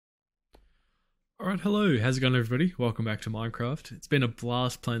Alright, hello, how's it going everybody? Welcome back to Minecraft. It's been a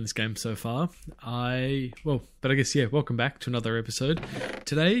blast playing this game so far. Welcome back to another episode.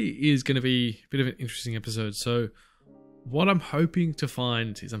 Today is going to be a bit of an interesting episode. So, what I'm hoping to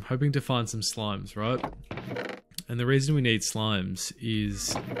find is some slimes, right? And the reason we need slimes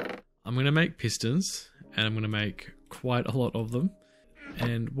is I'm going to make pistons, and I'm going to make quite a lot of them.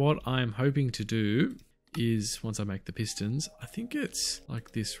 And what I'm hoping to do is, once I make the pistons, I think it's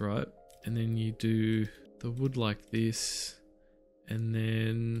like this, right? And then you do the wood like this, and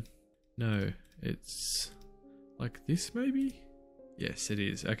then, no, it's like this maybe? Yes, it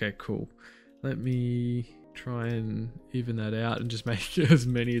is. Okay, cool. Let me try and even that out and just make as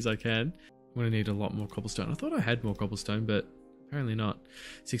many as I can. I'm going to need a lot more cobblestone. I thought I had more cobblestone, but apparently not.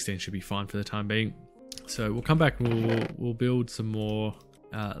 16 should be fine for the time being. So we'll come back and we'll build some more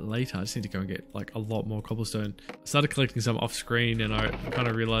later. I just need to go and get like a lot more cobblestone. I started collecting some off screen and I kind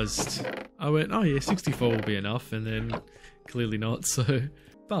of realized, I went, oh yeah, 64 will be enough, and then clearly not. So,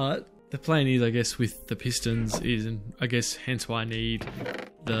 but the plan is, I guess, with the pistons is, and I guess hence why I need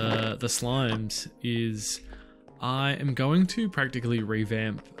the slimes, is I am going to practically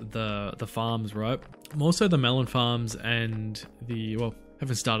revamp the farms, right? More so the melon farms and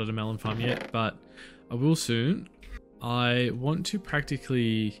haven't started a melon farm yet, but I will soon. I want to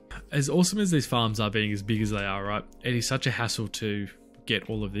practically, as awesome as these farms are being as big as they are, right? It is such a hassle to get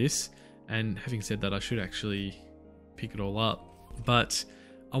all of this. And having said that, I should actually pick it all up. But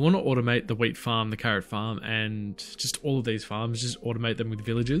I want to automate the wheat farm, the carrot farm, and just all of these farms, just automate them with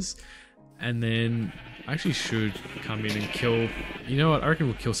villagers. And then I actually should come in and kill, you know what, I reckon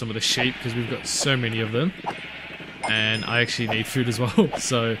we'll kill some of the sheep because we've got so many of them. And I actually need food as well,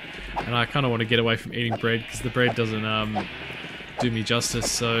 so, and I kind of want to get away from eating bread because the bread doesn't do me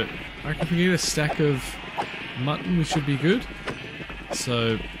justice. So I reckon if we get a stack of mutton, we should be good.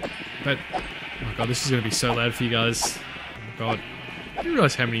 So, but oh my god, this is going to be so loud for you guys. Oh my god, I didn't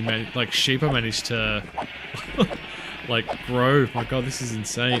realize how many sheep I managed to grow. My god, this is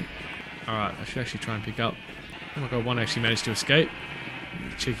insane. All right, I should actually try and pick up. Oh my god, one actually managed to escape.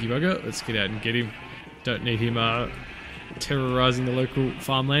 Cheeky bugger. Let's get out and get him. Don't need him terrorizing the local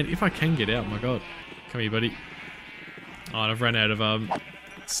farmland. If I can get out, my god. Come here, buddy. Oh, and I've run out of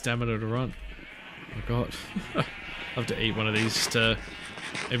stamina to run. Oh my god. I have to eat one of these to,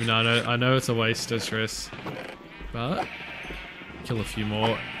 even though I know it's a waste of stress. But kill a few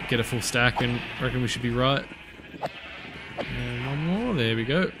more, get a full stack, and I reckon we should be right. And one more, there we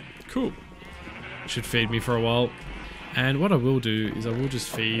go. Cool. Should feed me for a while. And what I will do is I will just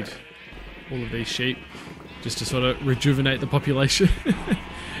feed all of these sheep just to sort of rejuvenate the population.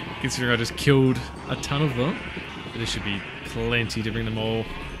 Considering I just killed a ton of them, but there should be plenty to bring them all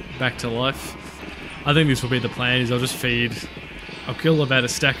back to life. I think this will be the plan, is I'll kill about a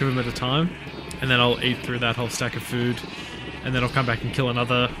stack of them at a time, and then I'll eat through that whole stack of food, and then I'll come back and kill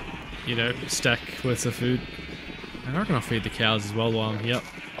another, stack worth of food. And I reckon I'll feed the cows as well while I'm here.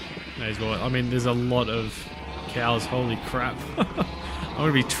 May as well. I mean, there's a lot of cows, holy crap. I'm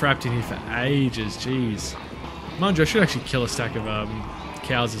going to be trapped in here for ages, jeez. Mind you, I should actually kill a stack of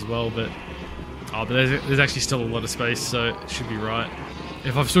cows as well, but there's actually still a lot of space, so it should be right.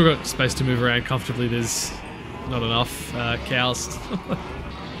 If I've still got space to move around comfortably, there's not enough cows.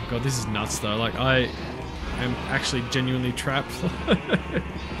 Oh god, this is nuts though. Like, I am actually genuinely trapped. But yeah,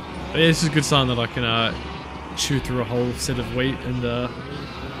 this is a good sign that I can chew through a whole set of wheat and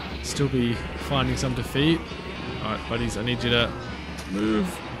still be finding some to feed. Alright, buddies, I need you to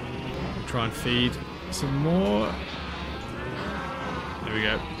move. We'll try and feed some more. There we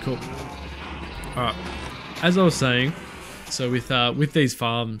go. Cool. Alright. As I was saying, so with these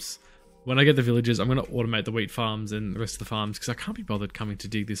farms, when I get the villagers, I'm going to automate the wheat farms and the rest of the farms because I can't be bothered coming to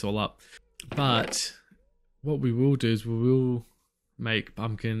dig this all up. But what we will do is we will make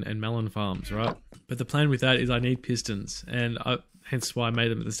pumpkin and melon farms, right? But the plan with that is I need pistons, and hence why I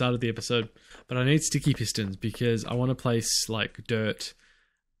made them at the start of the episode. But I need sticky pistons because I want to place like dirt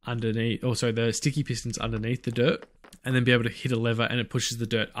underneath, the sticky pistons underneath the dirt, and then be able to hit a lever and it pushes the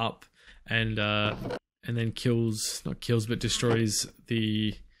dirt up and then destroys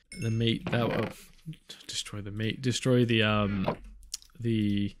the meat. Destroy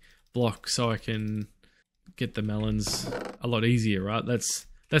the block, so I can get the melons a lot easier, right? That's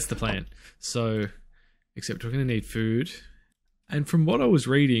the plan. So, except we're going to need food. And from what I was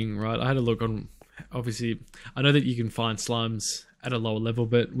reading, right, I had a look on, obviously, I know that you can find slimes at a lower level,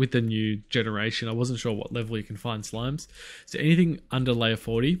 but with the new generation, I wasn't sure what level you can find slimes. So anything under layer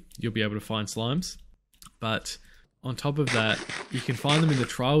 40, you'll be able to find slimes. But on top of that, you can find them in the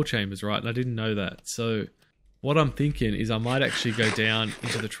trial chambers, right? And I didn't know that. So what I'm thinking is I might actually go down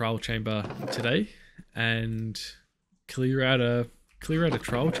into the trial chamber today and clear out a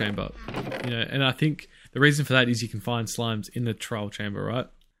trial chamber. You know, and I think the reason for that is you can find slimes in the trial chamber, right?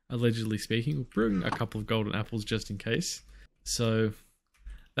 Allegedly speaking. We'll bring a couple of golden apples just in case. So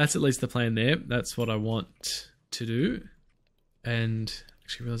that's at least the plan there. That's what I want to do. And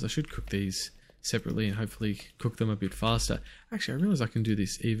actually I realize I should cook these separately and hopefully cook them a bit faster. Actually, I realize I can do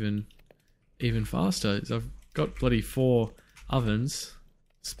this even faster. I've got bloody 4 ovens.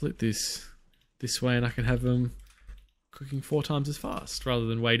 Split this way and I can have them cooking 4 times as fast rather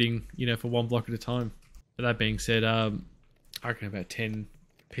than waiting, you know, for 1 block at a time. But that being said, I reckon about 10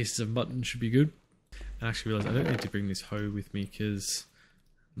 pieces of mutton should be good. And I actually realize I don't need to bring this hoe with me because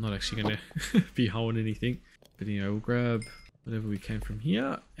I'm not actually going to be hoeing anything. But you know, we'll grab whatever we came from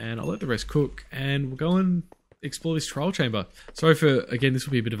here and I'll let the rest cook and we'll go and explore this trial chamber. Sorry for, again, this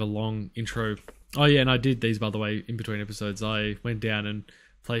will be a bit of a long intro. Oh yeah, and I did these, by the way, in between episodes. I went down and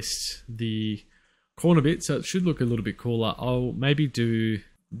placed the corner bit so it should look a little bit cooler. I'll maybe do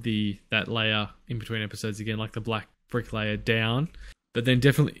that layer in between episodes again, like the black brick layer down. But then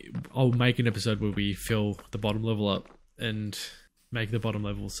definitely I'll make an episode where we fill the bottom level up and make the bottom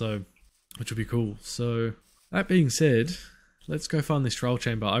level, so which will be cool. So that being said, let's go find this trial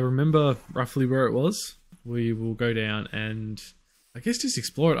chamber. I remember roughly where it was. We will go down and I guess just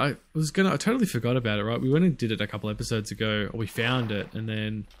explore it. I totally forgot about it, right? We went and did it a couple episodes ago, or we found it, and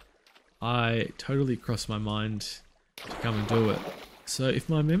then I totally crossed my mind to come and do it. So if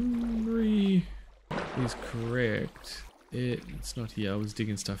my memory is correct, it's not here. I was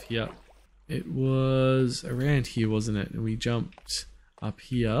digging stuff here. It was around here, wasn't it? And we jumped up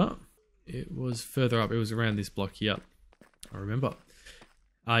here. It was further up. It was around this block here. I remember.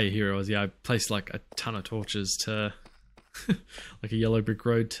 Ah, yeah, here it was. Yeah, I placed like a ton of torches to like a yellow brick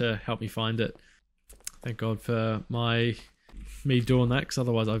road to help me find it. Thank God for me doing that, because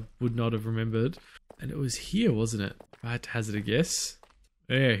otherwise I would not have remembered. And it was here, wasn't it? I had to hazard a guess.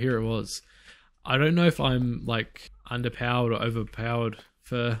 Yeah, here it was. I don't know if I'm like underpowered or overpowered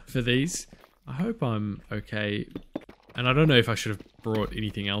for these. I hope I'm okay. And I don't know if I should have brought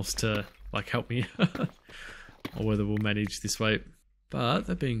anything else to like help me or whether we'll manage this way. But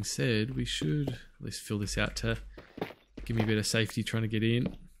that being said, we should at least fill this out to give me a bit of safety trying to get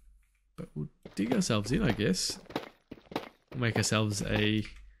in. But we'll dig ourselves in, I guess. We'll make ourselves a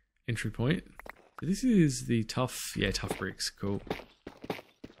entry point. So this is the tough bricks. Cool.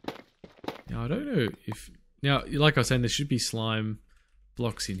 Now I don't know if, now like I was saying, there should be slime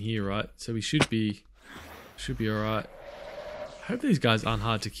blocks in here, right? So we should be alright. I hope these guys aren't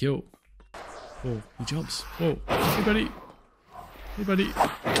hard to kill. Oh, he jumps. Whoa. Hey buddy. Hey buddy.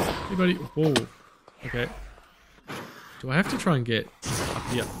 Hey buddy. Whoa. Okay. Do I have to try and get up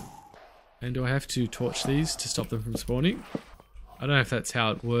here? And do I have to torch these to stop them from spawning? I don't know if that's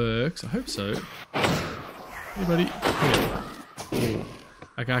how it works. I hope so. Hey buddy. Whoa.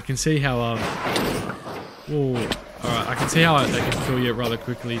 Okay, I can see how whoa. Alright, I can see how they can kill you rather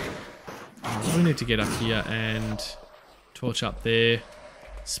quickly. We need to get up here and torch up their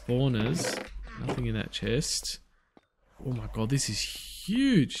spawners. Nothing in that chest. Oh my god, this is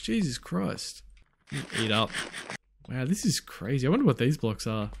huge. Jesus Christ. Eat up. Wow, this is crazy. I wonder what these blocks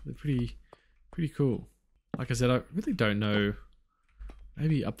are. They're pretty cool. Like I said, I really don't know.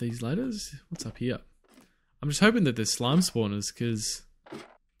 Maybe up these ladders? What's up here? I'm just hoping that there's slime spawners, because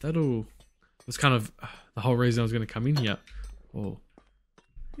was kind of the whole reason I was going to come in here. Oh,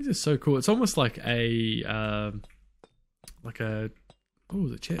 these are so cool. It's almost like the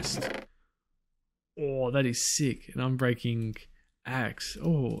chest. Oh, that is sick. An unbreaking axe.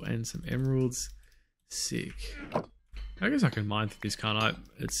 Oh, and some emeralds. Sick. I guess I can mine through this, can't I?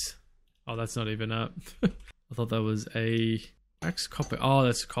 Oh, that's not even up. I thought that was a axe copper. Oh,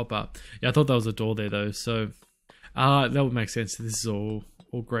 that's copper. Yeah, I thought that was a door there though. So, that would make sense. This is all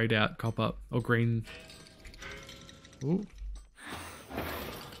grayed out copper or green. Oh,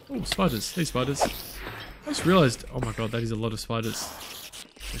 spiders. Hey, spiders. I just realized. Oh my god, that is a lot of spiders.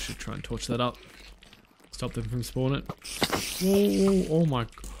 I should try and torch that up. Stop them from spawning. Whoa, oh my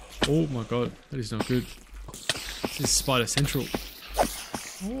god, that is not good. This is spider central.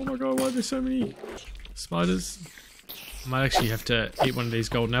 Oh my god, why are there so many spiders? I might actually have to eat one of these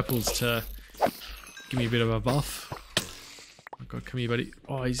golden apples to give me a bit of a buff. Oh my god, come here buddy.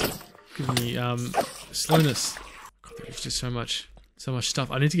 Oh, he's giving me slowness. God, there's just so much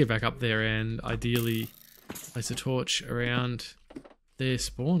stuff. I need to get back up there and ideally place a torch around their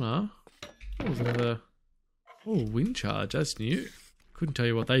spawner. Oh, there's another. Oh, wind charge, that's new. Couldn't tell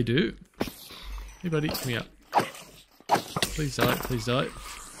you what they do. Hey buddy, come here. Please die, please die.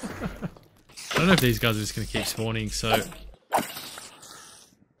 don't know if these guys are just going to keep spawning, so...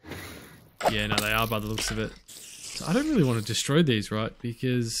 Yeah, no, they are by the looks of it. So I don't really want to destroy these, right?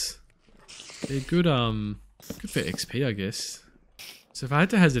 Because they're good, good for XP, I guess. So if I had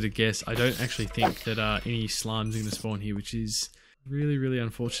to hazard a guess, I don't actually think that any slimes are going to spawn here, which is really, really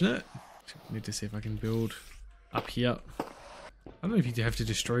unfortunate. I need to see if I can build up here. I don't know if you have to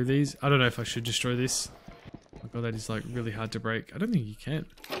destroy these. I don't know if I should destroy this. Oh my god, that is like really hard to break. I don't think you can.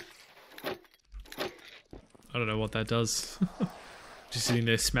 I don't know what that does. Just sitting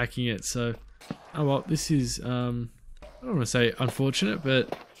there smacking it, so... Oh well, this is, I don't want to say unfortunate,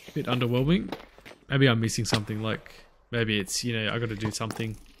 but a bit underwhelming. Maybe I'm missing something, like... Maybe it's, you know, I got to do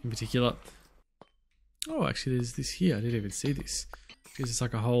something in particular. Oh, actually there's this here. I didn't even see this. Because it's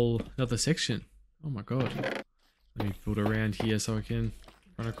like a whole another section. Oh my god. Let me build around here so I can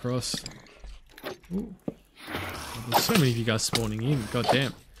run across. Ooh. Oh, there's so many of you guys spawning in. God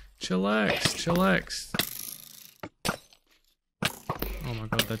damn. Chillax, chillax. Oh my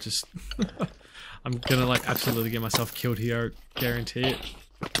god, that just... I'm gonna like absolutely get myself killed here. I guarantee it.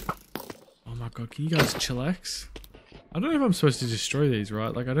 Oh my god, can you guys chillax? I don't know if I'm supposed to destroy these,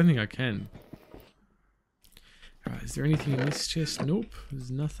 right? Like, I don't think I can. Alright, is there anything in this chest? Nope, there's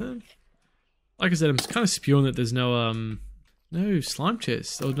nothing. Like I said, I'm kind of spewing that there's no, no slime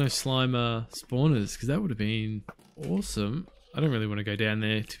chests, or no slime, spawners, because that would have been awesome. I don't really want to go down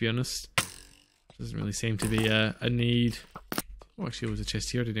there, to be honest. Doesn't really seem to be a need. Oh, actually, there was a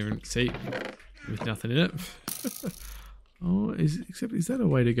chest here I didn't even see, with nothing in it. Oh, except, is that a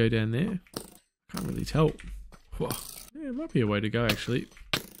way to go down there? Can't really tell. Whoa. Yeah, it might be a way to go, actually.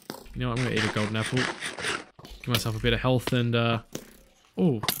 You know what, I'm going to eat a golden apple. Give myself a bit of health and, oh,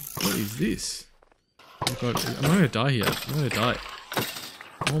 what is this? Oh my god, am I going to die here? I'm going to die.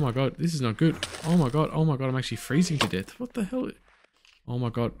 Oh my god, this is not good. Oh my god, I'm actually freezing to death. What the hell? Oh my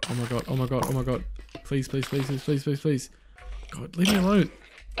god, oh my god, oh my god, oh my god. Please, please, please, please, please, please, please. God, leave me alone.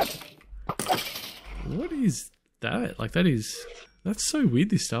 What is that? Like, that's so weird,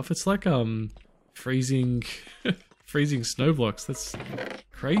 this stuff. It's like, freezing, freezing snow blocks. That's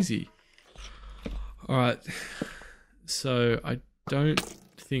crazy. Alright, so I don't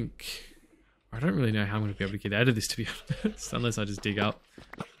really know how I'm going to be able to get out of this, to be honest, unless I just dig up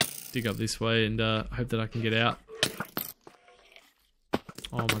this way and hope that I can get out.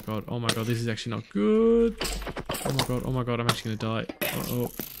 Oh my god, this is actually not good. Oh my god, I'm actually going to die.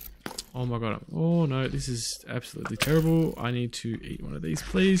 Uh-oh. Oh my god, oh no, this is absolutely terrible. I need to eat one of these,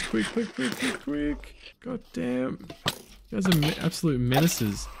 please. Quick, quick, quick, quick, quick. God damn. You guys are absolute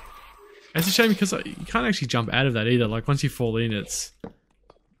menaces. It's a shame because you can't actually jump out of that either. Like, once you fall in, it's...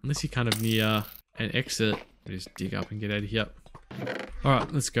 Unless you're kind of near an exit, you just dig up and get out of here.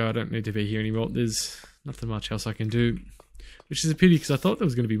 Alright, let's go. I don't need to be here anymore. There's nothing much else I can do. Which is a pity because I thought there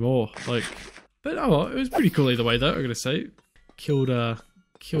was going to be more. Like, but oh well, it was pretty cool either way though, I gotta say. Killed a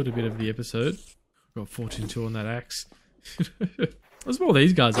bit of the episode. Got Fortune 2 on that axe. It was more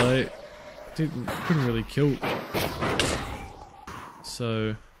these guys I couldn't really kill.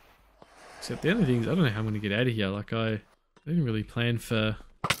 So... Except the only thing is, I don't know how I'm going to get out of here. Like, I didn't really plan for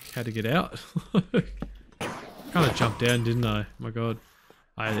how to get out. Kind of jumped down, didn't I? Oh my god.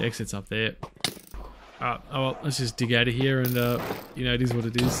 The exit's up there. Oh well, let's just dig out of here and, you know, it is what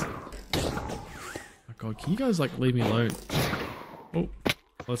it is. Oh my god, can you guys, like, leave me alone? Oh,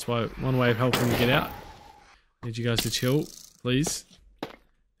 that's why one way of helping me get out. Need you guys to chill, please.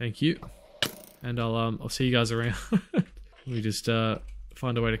 Thank you. And I'll see you guys around. Let me just,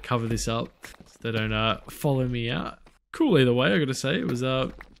 find a way to cover this up so they don't follow me out. Cool either way, I gotta say. It was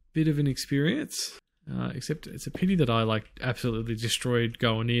a bit of an experience. Except it's a pity that I like absolutely destroyed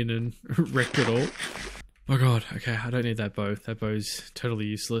going in and wrecked it all. Oh god, okay, I don't need that bow. That bow's totally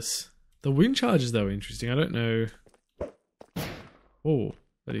useless. The wind charges though are interesting. I don't know. Oh,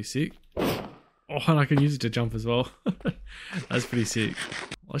 that is sick. Oh, and I can use it to jump as well. That's pretty sick.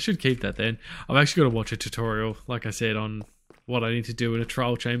 Well, I should keep that then. I've actually got to watch a tutorial, like I said, on what I need to do in a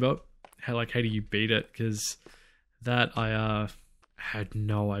trial chamber. How do you beat it? Because that I had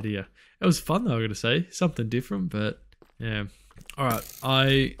no idea. It was fun though, I gotta say. Something different, but yeah. Alright,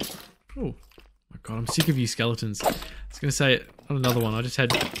 oh my god, I'm sick of you skeletons. I was gonna say, not another one. I just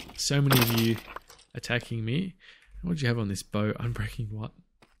had so many of you attacking me. What did you have on this boat? Unbreaking what?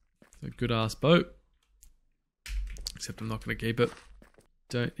 A good ass boat. Except I'm not gonna keep it.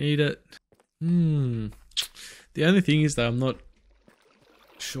 Don't need it. The only thing is that I'm not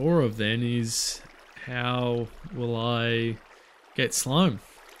sure of then is how will I get slime?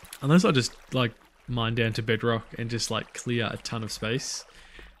 Unless I just like mine down to bedrock and just like clear a ton of space.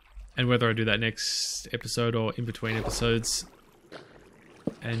 And whether I do that next episode or in between episodes.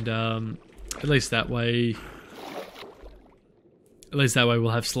 And At least that way we'll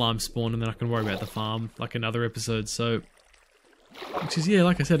have slime spawn and then I can worry about the farm like another episode. So, which is, yeah,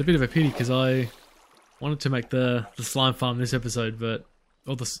 like I said, a bit of a pity because I wanted to make the slime farm this episode, but,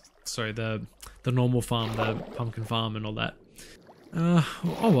 or the normal farm, the pumpkin farm and all that.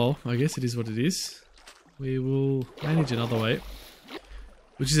 Oh well, I guess it is what it is. We will manage another way.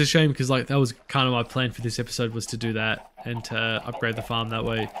 Which is a shame because like that was kind of my plan for this episode, was to do that and to upgrade the farm that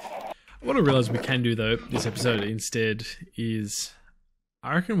way. What I realised we can do though, this episode instead, is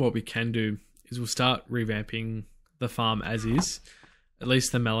I reckon what we can do is we'll start revamping the farm as is. At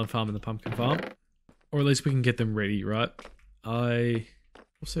least the melon farm and the pumpkin farm. Or at least we can get them ready, right? I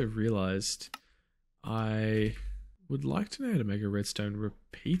also realised I would like to know how to make a redstone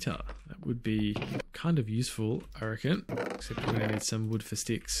repeater. That would be kind of useful, I reckon. Except we're going to need some wood for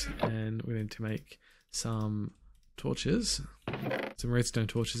sticks, and we're going to make some torches. Some redstone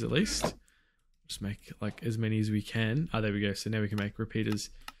torches at least. Just make like as many as we can. Ah, there we go. So now we can make repeaters,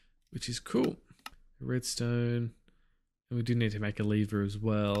 which is cool. Redstone. And we do need to make a lever as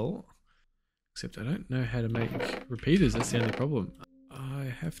well. Except I don't know how to make repeaters. That's the only problem.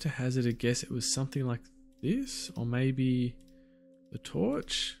 I have to hazard a guess it was something like this, or maybe the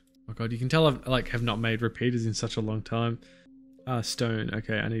torch. Oh god, you can tell I've have not made repeaters in such a long time. Stone.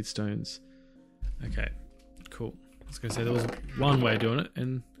 Okay, I need stones. Okay, cool. I was gonna say there was one way of doing it,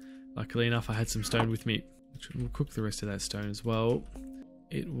 and luckily enough I had some stone with me. We'll cook the rest of that stone as well.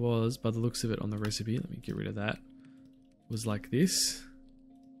 It was, by the looks of it on the recipe, let me get rid of that, was like this,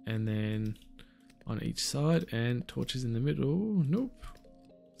 and then on each side, and torches in the middle. Nope.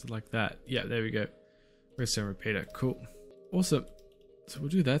 So like that. Yeah, there we go. Redstone repeater. Cool. Awesome. So we'll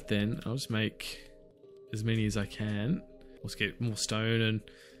do that then. I'll just make as many as I can. Let's get more stone and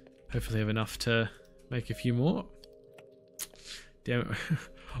hopefully have enough to make a few more. Damn it.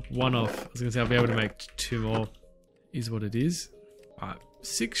 One off. I was going to say I'll be able to make 2 more. Is what it is.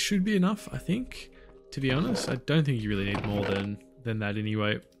 6 should be enough, I think. To be honest, I don't think you really need more than that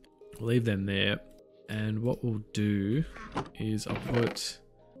anyway. We'll leave them there. And what we'll do is I'll put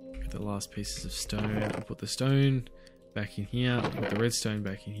the last pieces of stone. I'll put the stone back in here. I'll put the redstone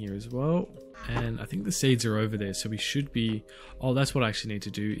back in here as well. And I think the seeds are over there, so we should be... Oh, that's what I actually need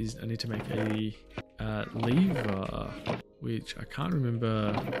to do, is I need to make a lever, which I can't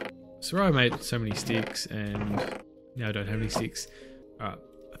remember. So I made so many sticks and now I don't have any sticks. I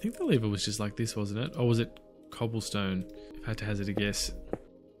think the lever was just like this, wasn't it? Or was it cobblestone? If I had to hazard a guess.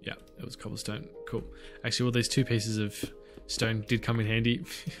 Yeah, it was cobblestone. Cool. Actually, well, these 2 pieces of stone did come in handy.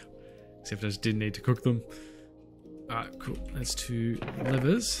 Except I just didn't need to cook them. Alright, cool. That's 2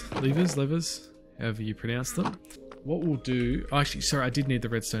 levers, however you pronounce them. What we'll do... Oh, actually, sorry, I did need the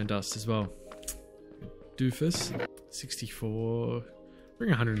redstone dust as well. Doofus. 64. Bring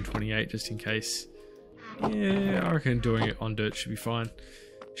 128 just in case. Yeah, I reckon doing it on dirt should be fine.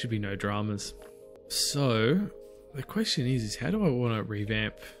 Should be no dramas. So, the question is how do I want to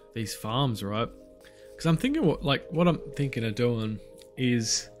revamp these farms, right? Because I'm thinking what I'm thinking of doing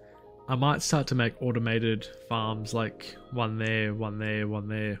is I might start to make automated farms, like one there, one there, one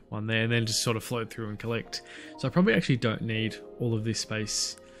there, one there, and then just sort of float through and collect. So I probably actually don't need all of this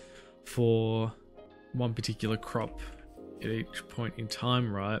space for one particular crop at each point in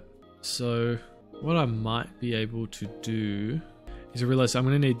time, right? So what I might be able to do is I realize I'm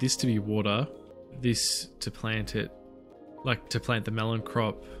going to need this to be water, this to plant it, like to plant the melon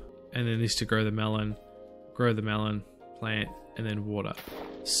crop, and then this to grow the melon, plant, and then water.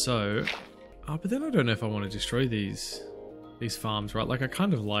 So, but then I don't know if I want to destroy these farms, right? Like I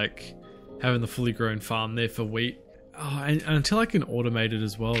kind of like having the fully grown farm there for wheat. Oh, and until I can automate it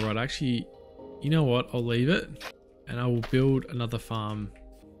as well, right? Actually, you know what? I'll leave it and I will build another farm,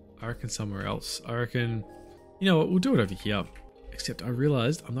 I reckon somewhere else. I reckon, you know what? We'll do it over here. Except I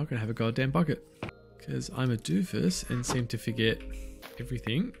realized I'm not going to have a goddamn bucket because I'm a doofus and seem to forget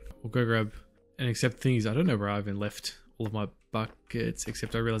everything. We'll go grab, and except the thing is, I don't know where I even left all of my buckets,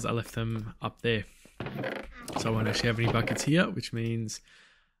 except I realized I left them up there. So I won't actually have any buckets here, which means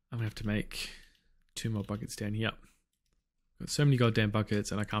I'm going to have to make 2 more buckets down here. Got so many goddamn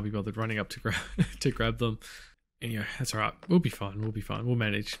buckets and I can't be bothered running up to grab them. Anyway, that's alright. We'll be fine. We'll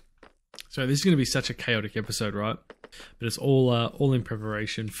manage. So this is going to be such a chaotic episode, right? But it's all in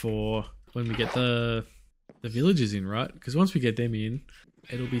preparation for when we get the villagers in, right? Because once we get them in,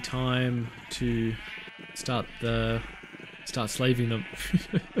 it'll be time to start slaving them.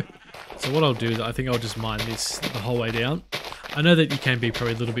 So what I'll do is I think I'll just mine this the whole way down. I know that you can be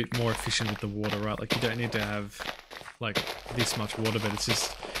probably a little bit more efficient with the water, right? Like you don't need to have like this much water, but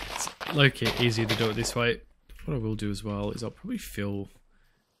it's low-key easier to do it this way. What I will do as well is I'll probably fill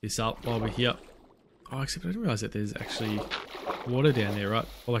this up while we're here. Oh, except I didn't realise that there's actually water down there, right?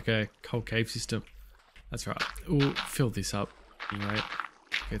 Or like a cold cave system. That's right. We'll fill this up anyway.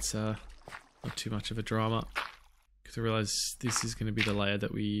 It's not too much of a drama. Because I realise this is going to be the layer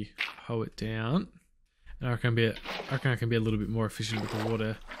that we hoe it down. And I reckon I can be a little bit more efficient with the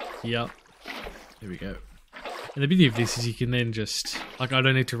water here. There we go. And the beauty of this is you can then just, like, I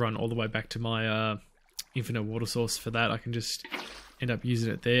don't need to run all the way back to my infinite water source for that. I can just end up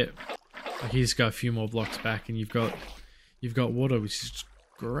using it there. Like, you just go a few more blocks back and you've got water, which is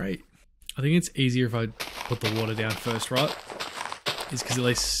great. I think it's easier if I put the water down first, right? Is because at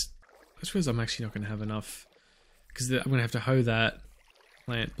least, I suppose I'm actually not going to have enough. Because I'm going to have to hoe that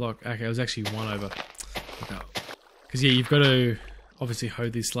plant block. Okay, it was actually one over. Because yeah, you've got to obviously hoe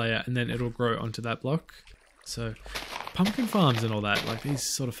this layer and then it'll grow onto that block. So pumpkin farms and all that, like these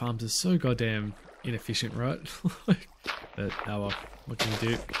sort of farms are so goddamn inefficient, right? But oh well, what can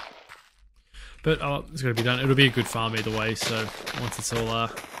you do? But oh, it's gonna be done. It'll be a good farm either way. So once it's all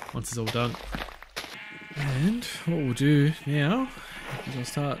done, and what we'll do now is I'll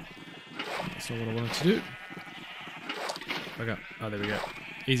start. That's not what I wanted to do. Okay. Oh, there we go.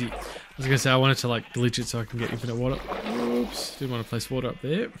 Easy. I was gonna say I wanted to like glitch it so I can get infinite water. Oops. Didn't want to place water up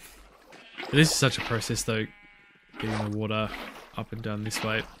there. But this is such a process though, getting the water up and down this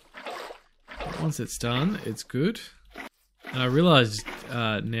way. But once it's done, it's good. And I realised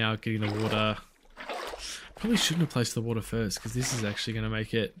now getting the water, probably shouldn't have placed the water first because this is actually going to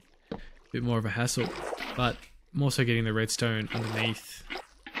make it a bit more of a hassle. But I'm also getting the redstone underneath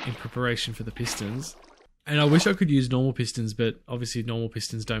in preparation for the pistons. And I wish I could use normal pistons, but obviously normal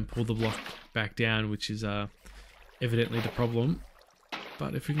pistons don't pull the block back down, which is evidently the problem.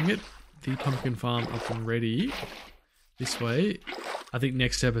 But if we can get the pumpkin farm up and ready this way, I think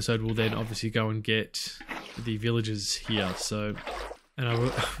next episode we'll then obviously go and get the villagers here. So, and I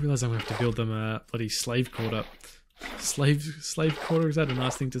realise I'm going to have to build them a bloody slave quarter. Slave quarter, is that a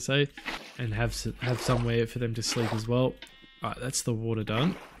nice thing to say? And have somewhere for them to sleep as well. Alright, that's the water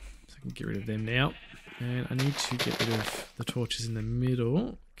done. So I can get rid of them now. And I need to get rid of the torches in the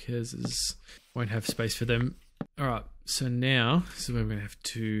middle because I won't have space for them. Alright, so now this is where we're going to have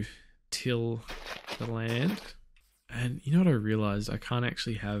to till the land. And you know what I realised? I can't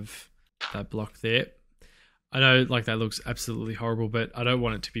actually have that block there. I know like that looks absolutely horrible, but I don't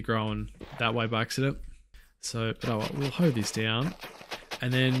want it to be growing that way by accident. So, but oh well, we'll hoe this down.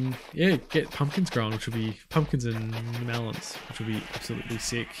 And then, yeah, get pumpkins growing, which will be pumpkins and melons, which will be absolutely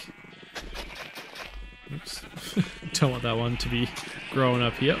sick. Oops. Don't want that one to be growing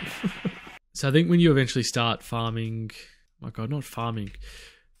up here. So I think when you eventually start farming, my God, not farming,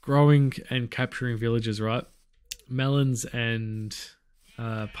 growing and capturing villages, right? Melons and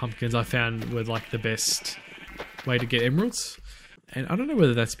pumpkins I found were like the best way to get emeralds. And I don't know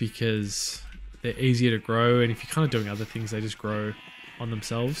whether that's because they're easier to grow, and if you're kind of doing other things, they just grow on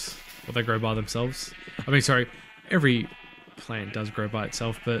themselves, or they grow by themselves. I mean, sorry, every plant does grow by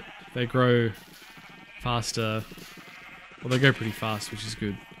itself, but they grow faster. Well, they go pretty fast, which is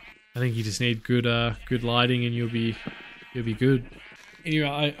good. I think you just need good lighting, and you'll be good.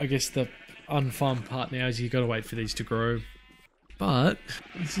 Anyway, I guess the unfun part now is you got to wait for these to grow. But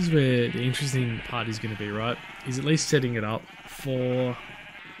this is where the interesting part is going to be, right? Is at least setting it up for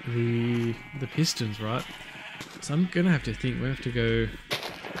the pistons, right? So I'm going to have to think. We have to go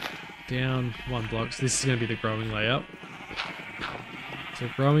down one block. So this is going to be the growing layer. So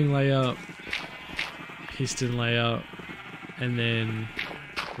growing layer, piston layer, and then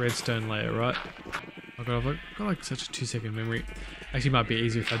redstone layer, right? I've got like such a 2-second memory. Actually, it might be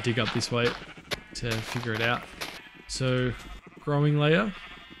easier if I dig up this way to figure it out. So growing layer,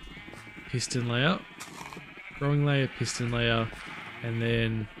 piston layer, growing layer, piston layer, and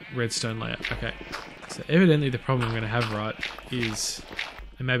then redstone layer. Okay, so evidently the problem I'm going to have, right, is,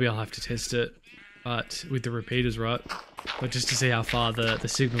 and maybe I'll have to test it, but with the repeaters, right, but just to see how far the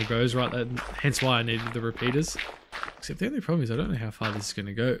signal goes, right, hence why I needed the repeaters. Except the only problem is I don't know how far this is going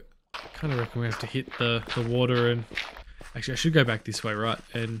to go. I kind of reckon we have to hit the water, and actually I should go back this way, right,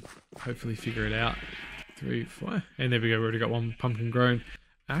 and hopefully figure it out. 3, 4, and there we go, we already got one pumpkin grown.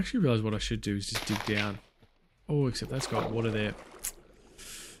 I actually realised what I should do is just dig down. Oh, except that's got water there.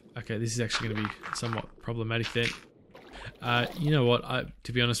 Okay, this is actually going to be somewhat problematic then. You know what,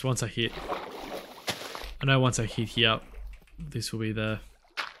 to be honest, once I hit here, this will be the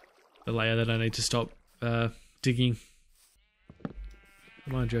layer that I need to stop digging.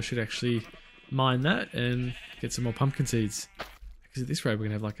 Mind you, I should actually mine that and get some more pumpkin seeds. Because at this rate, we're going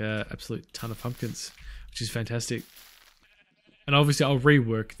to have like an absolute ton of pumpkins, which is fantastic. And obviously, I'll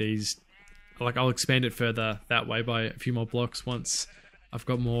rework these. Like, I'll expand it further that way by a few more blocks once I've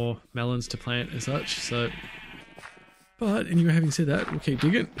got more melons to plant as such, so... But anyway, having said that, we'll keep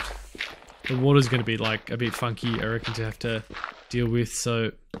digging. The water's going to be like a bit funky, I reckon, to have to deal with,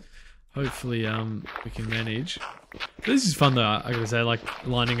 so hopefully we can manage. This is fun though, I gotta say, like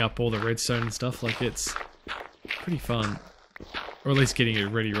lining up all the redstone and stuff, like it's pretty fun. Or at least getting it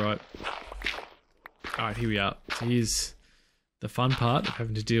ready right. Alright, here we are. So here's the fun part of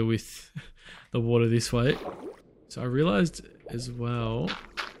having to deal with the water this way. So I realised as well,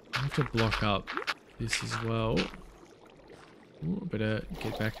 I have to block up this as well. Ooh, better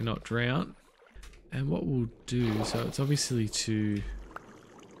get back and not drown. And what we'll do, so it's obviously to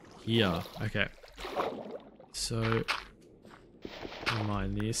here. Okay. So, we'll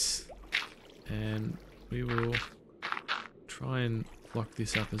mine this. And we will try and block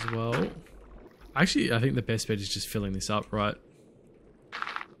this up as well. Actually, I think the best bet is just filling this up, right?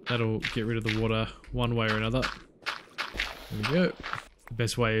 That'll get rid of the water one way or another. There we go. The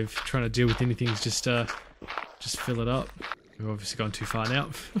best way of trying to deal with anything is just fill it up. We've obviously gone too far now.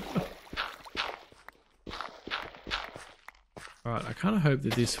 Alright, I kind of hope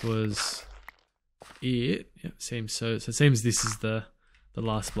that this was it. Yeah, it seems so. So it seems this is the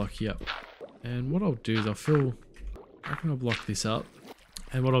last block here. And what I'll do is I reckon I'll block this up.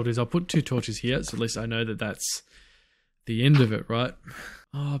 And what I'll do is I'll put 2 torches here, so at least I know that that's the end of it, right?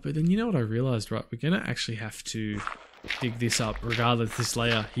 Oh, but then you know what I realized, right? We're going to actually have to dig this up regardless, this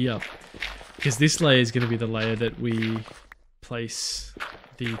layer here. Because this layer is going to be the layer that we place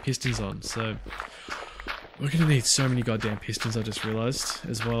the pistons on. So we're going to need so many goddamn pistons, I just realized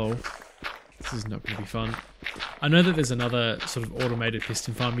as well. This is not going to be fun. I know that there's another sort of automated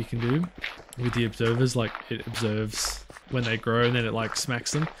piston farm you can do with the observers, like it observes when they grow and then it like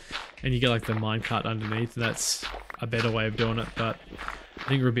smacks them and you get like the minecart underneath, and that's a better way of doing it, but I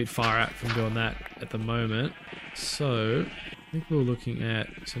think we're a bit far out from doing that at the moment. So I think we're looking at,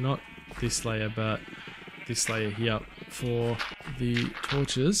 so not this layer but this layer here for the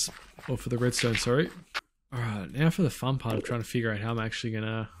torches, or for the redstone, sorry. Alright, now for the fun part of trying to figure out how I'm actually going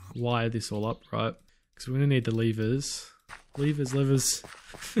to wire this all up, right? Because we're going to need the levers. Levers.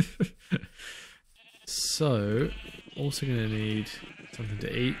 So, also going to need something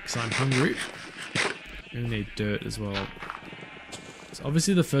to eat because I'm hungry. Going to need dirt as well. So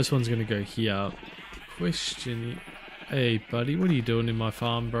obviously the first one's going to go here. Question, hey buddy, what are you doing in my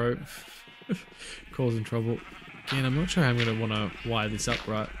farm, bro? Causing trouble. Again, I'm not sure how I'm going to want to wire this up,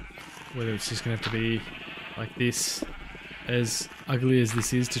 right? Whether it's just going to have to be like this, as ugly as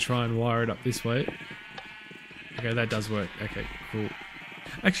this is, to try and wire it up this way. Okay, that does work. Okay, cool.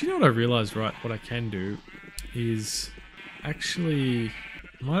 Actually, you know what I realized, right? What I can do is actually,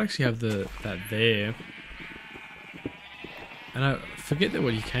 I might actually have that there. And I forget that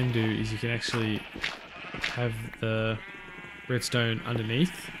what you can do is you can actually have the redstone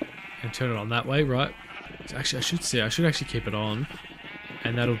underneath and turn it on that way, right? So actually, I should actually keep it on,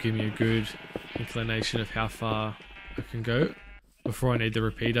 and that'll give me a good inclination of how far I can go before I need the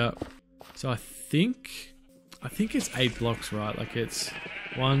repeater. So I think it's 8 blocks, right? Like it's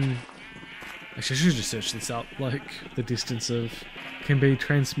one. Actually, I should just search this up. Like the distance of can be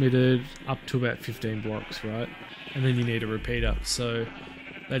transmitted up to about 15 blocks, right? And then you need a repeater. So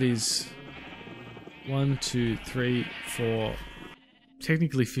that is 1, 2, 3, 4.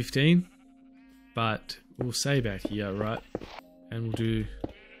 Technically 15, but we'll say about here, right? And we'll do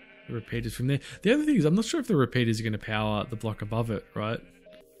the repeaters from there. The other thing is I'm not sure if the repeaters are going to power the block above it, right?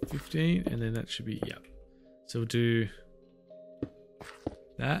 15, and then that should be, yeah. So we'll do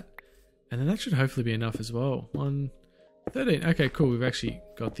that, and then that should hopefully be enough as well. 1, 13. Okay, cool. We've actually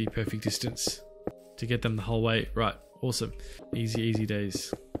got the perfect distance to get them the whole way. Right, awesome. Easy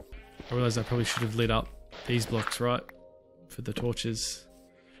days. I realised I probably should have lit up these blocks, right, for the torches.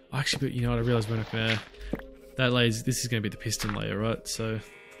 Actually, but you know what? I realised we're not gonna. That layers. This is gonna be the piston layer, right? So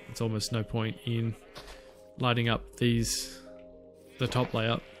it's almost no point in lighting up these, the top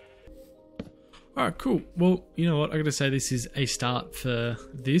layer. Alright, cool. Well, you know what? I gotta say this is a start for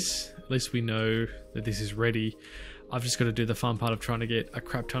this. At least we know that this is ready. I've just got to do the fun part of trying to get a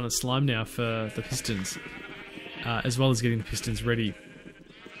crap ton of slime now for the pistons, as well as getting the pistons ready.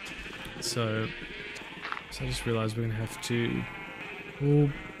 So I just realised we're gonna have to. We'll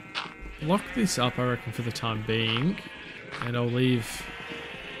lock this up, I reckon, for the time being, and I'll leave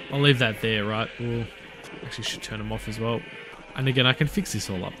that there, right? We'll actually should turn them off as well. And again, I can fix this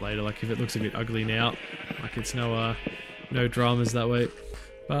all up later. Like if it looks a bit ugly now, like it's no dramas that way.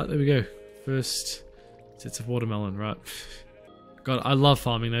 But there we go. First sets of watermelon, right? God, I love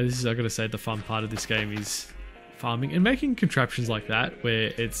farming though. This is, I gotta say, the fun part of this game is farming and making contraptions like that,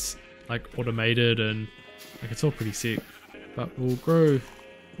 where it's like automated and like it's all pretty sick. But we'll grow.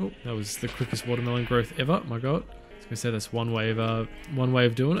 Oh, that was the quickest watermelon growth ever. My God, I was gonna say that's one way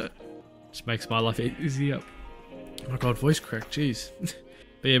of doing it. Just makes my life easier. Oh my God, voice crack. Jeez.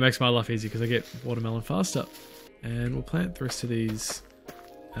 But yeah, it makes my life easy because I get watermelon faster. And we'll plant the rest of these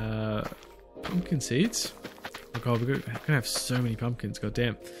pumpkin seeds. Oh God, we're gonna have so many pumpkins. God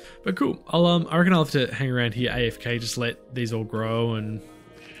damn. But cool. I reckon I'll have to hang around here AFK, just let these all grow and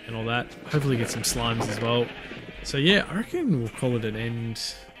all that. Hopefully get some slimes as well. So yeah, I reckon we'll call it an end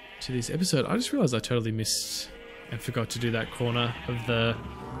to this episode. I just realized I totally missed and forgot to do that corner of the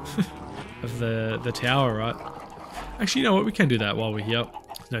of the tower, right? Actually, you know what? We can do that while we're here.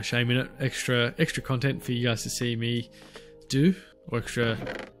 There's no shame in it. Extra content for you guys to see me do, or extra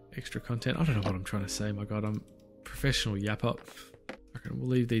content. I don't know what I'm trying to say. My God, I'm professional yap up. Okay, we'll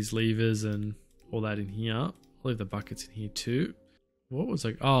leave these levers and all that in here. I'll leave the buckets in here too. What was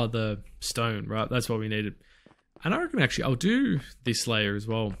like? Oh, the stone, right? That's what we needed. And I reckon actually I'll do this layer as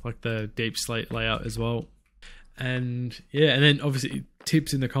well, like the deep slate layout as well. And yeah, and then obviously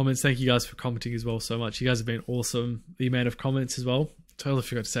tips in the comments. Thank you guys for commenting as well so much. You guys have been awesome. The amount of comments as well. Totally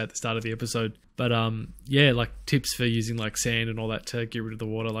forgot to say at the start of the episode. But yeah, like tips for using like sand and all that to get rid of the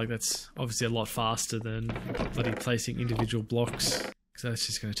water. Like that's obviously a lot faster than bloody placing individual blocks. Because that's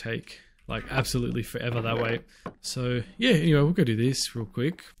just going to take like absolutely forever that way. So yeah, anyway, we'll go do this real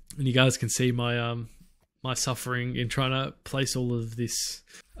quick. And you guys can see my my suffering in trying to place all of this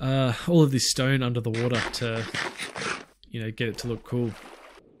stone under the water to, you know, get it to look cool.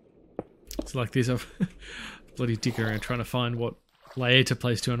 So like this, I've bloody digging around trying to find what layer to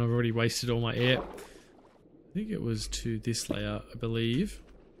place to, and I've already wasted all my air. I think it was to this layer, I believe,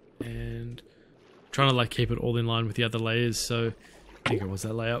 and trying to like keep it all in line with the other layers. So I think it was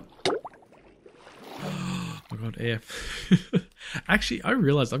that layer. Oh my God, air. Actually, I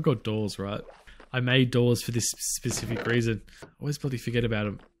realized I've got doors, right? I made doors for this specific reason. I always bloody forget about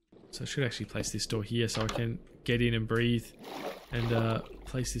them. So I should actually place this door here so I can get in and breathe, and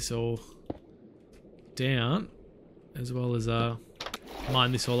place this all down, as well as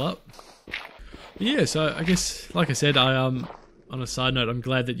line this all up. But yeah, so I guess, like I said, on a side note, I'm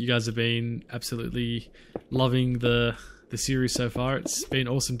glad that you guys have been absolutely loving the series so far. It's been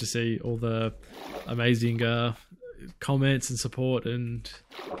awesome to see all the amazing comments and support and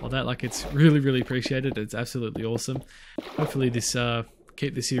all that. Like, it's really appreciated. It's absolutely awesome. Hopefully this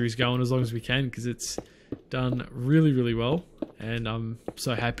keep the series going as long as we can, because it's done really well, and I'm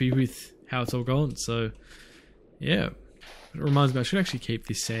so happy with how it's all gone. So yeah, it reminds me I should actually keep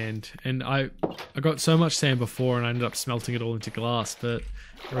this sand, and I got so much sand before and I ended up smelting it all into glass, but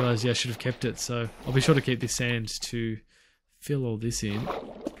I realized, yeah, I should have kept it. So I'll be sure to keep this sand to fill all this in,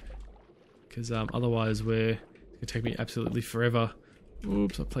 because otherwise it's gonna take me absolutely forever.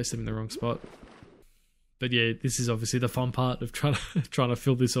 Oops, I placed them in the wrong spot. But yeah, this is obviously the fun part of trying to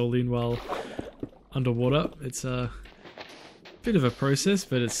fill this all in while underwater. It's a bit of a process,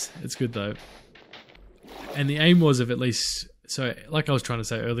 but it's good though. And the aim was of at least, so like I was trying to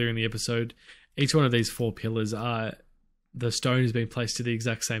say earlier in the episode, each one of these 4 pillars the stone has been placed to the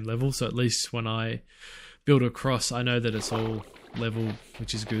exact same level. So at least when I build across, I know that it's all level,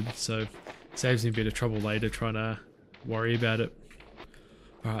 which is good. So it saves me a bit of trouble later trying to worry about it.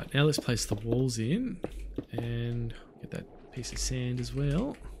 All right, now let's place the walls in and get that piece of sand as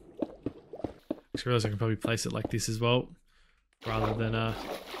well. I realize I can probably place it like this as well, rather than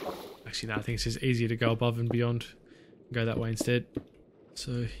actually no, I think it's just easier to go above and beyond and go that way instead.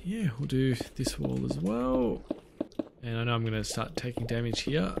 So yeah, we'll do this wall as well. And I know I'm going to start taking damage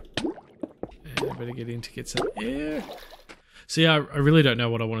here, and I better get in to get some air. So yeah, I really don't know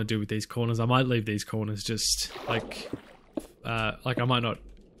what I want to do with these corners. I might leave these corners just like I might not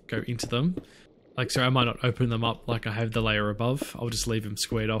go into them. I might not open them up like I have the layer above. I'll just leave them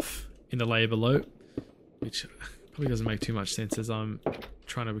squared off in the layer below, which probably doesn't make too much sense as I'm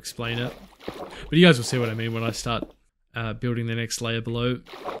trying to explain it. But you guys will see what I mean when I start building the next layer below,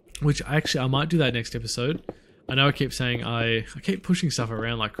 which I might do that next episode. I know I keep saying I keep pushing stuff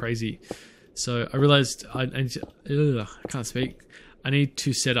around like crazy. So I realized I can't speak. I need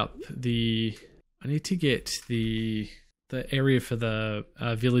to set up I need to get the area for the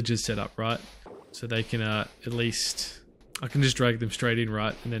villagers set up, right? So they can at least, I can just drag them straight in,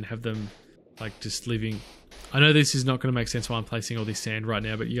 right? And then have them like just living. I know this is not going to make sense why I'm placing all this sand right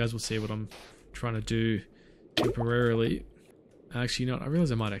now, but you guys will see what I'm trying to do temporarily. Actually, I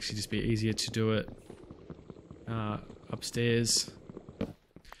realize it might actually just be easier to do it upstairs.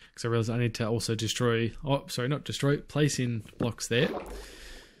 Because I realize I need to also place in blocks there.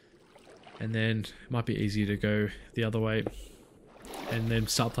 And then it might be easier to go the other way and then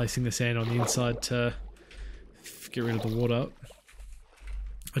start placing the sand on the inside to get rid of the water.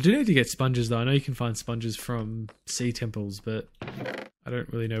 I do need to get sponges though. I know you can find sponges from sea temples, but I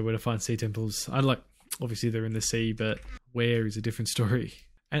don't really know where to find sea temples. Obviously they're in the sea, but where is a different story.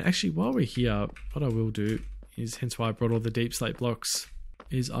 And actually, while we're here, what I will do is, hence why I brought all the deep slate blocks,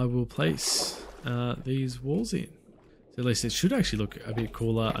 is I will place these walls in. So at least it should actually look a bit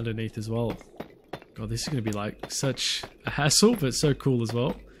cooler underneath as well. God, this is going to be like such a hassle, but so cool as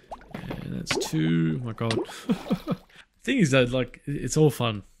well. And that's 2. Oh my god. Thing is that, like, it's all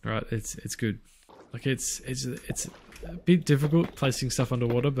fun, right? It's good. Like, it's a bit difficult placing stuff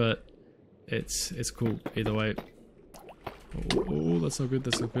underwater, but it's cool either way. Oh, that's not good.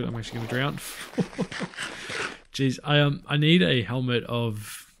 That's not good. I'm actually gonna drown. Jeez, I need a helmet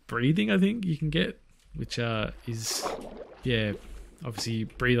of breathing. I think you can get, which is, yeah, obviously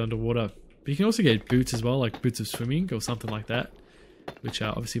breathe underwater. But you can also get boots as well, like boots of swimming or something like that, which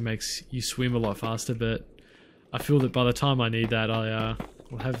obviously makes you swim a lot faster. But I feel that by the time I need that, I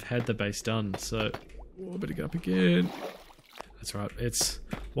will have had the base done. So, oh, better get up again. That's right. It's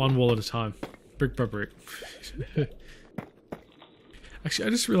one wall at a time, brick by brick. Actually,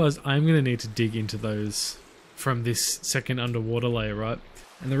 I just realized I'm going to need to dig into those from this second underwater layer, right?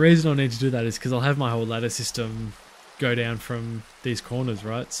 And the reason I'll need to do that is because I'll have my whole ladder system go down from these corners,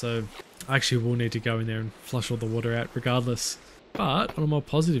 right? So I actually will need to go in there and flush all the water out regardless. But on a more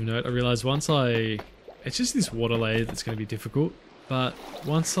positive note, I realized it's just this water layer that's going to be difficult. But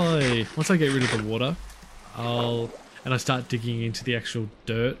once I get rid of the water, and I start digging into the actual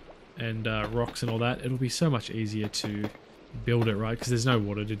dirt and rocks and all that, it'll be so much easier to build it, right? Because there's no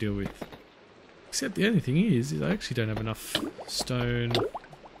water to deal with. Except the only thing is I actually don't have enough stone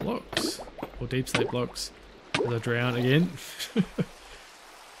blocks or deep slate blocks. As I drown again.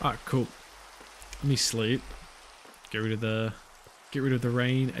 Alright, cool. Let me sleep. Get rid of the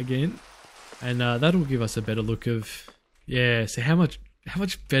rain again, and that'll give us a better look of, yeah. So how much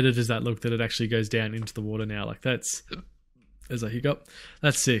better does that look that it actually goes down into the water now? Like, that's, as a hiccup,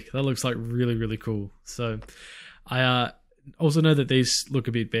 that's sick. That looks like really, really cool. So I also know that these look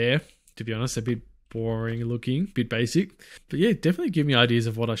a bit bare, to be honest, a bit boring looking, a bit basic. But yeah, definitely give me ideas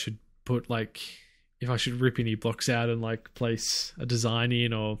of what I should put, like if I should rip any blocks out and like place a design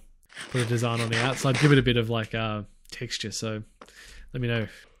in, or put a design on the outside, give it a bit of like texture. So let me know.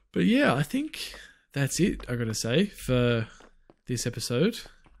 But yeah, I think that's it, I gotta say, for this episode.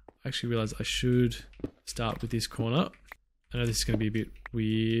 I actually realized I should start with this corner. I know this is going to be a bit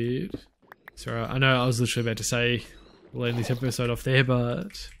weird. Sorry, I know I was literally about to say we'll end this episode off there,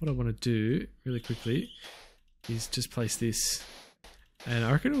 but what I want to do really quickly is just place this, and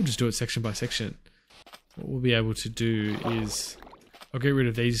I reckon we'll just do it section by section. What we'll be able to do is I'll get rid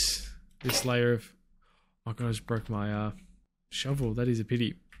of this layer of, oh god, I just broke my shovel. That is a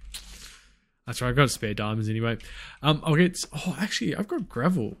pity. That's right, I've got spare diamonds anyway. Actually, I've got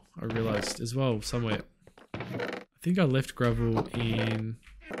gravel, I realised, as well, somewhere. I think I left gravel in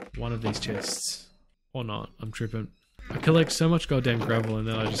one of these chests. Or not, I'm tripping. I collect so much goddamn gravel and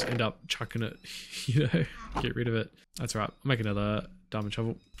then I just end up chucking it, you know, get rid of it. That's right, I'll make another diamond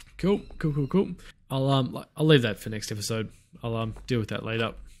shovel. Cool. I'll leave that for next episode. I'll deal with that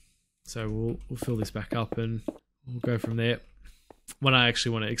later. So we'll fill this back up and we'll go from there. When I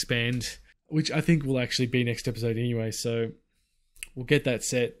actually want to expand, which I think will actually be next episode anyway, so we'll get that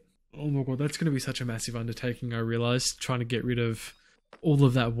set. Oh my god, that's going to be such a massive undertaking, I realised, trying to get rid of all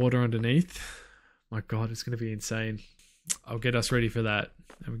of that water underneath. My god, it's going to be insane. I'll get us ready for that,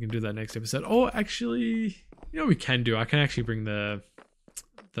 and we can do that next episode. Or actually, you know what we can do? I can actually bring the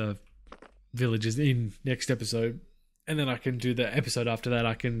villagers in next episode, and then I can do the episode after that.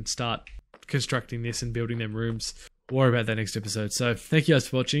 I can start constructing this and building them rooms. Worry about that next episode. So thank you guys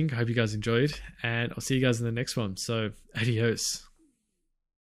for watching. I hope you guys enjoyed, and I'll see you guys in the next one. So adios.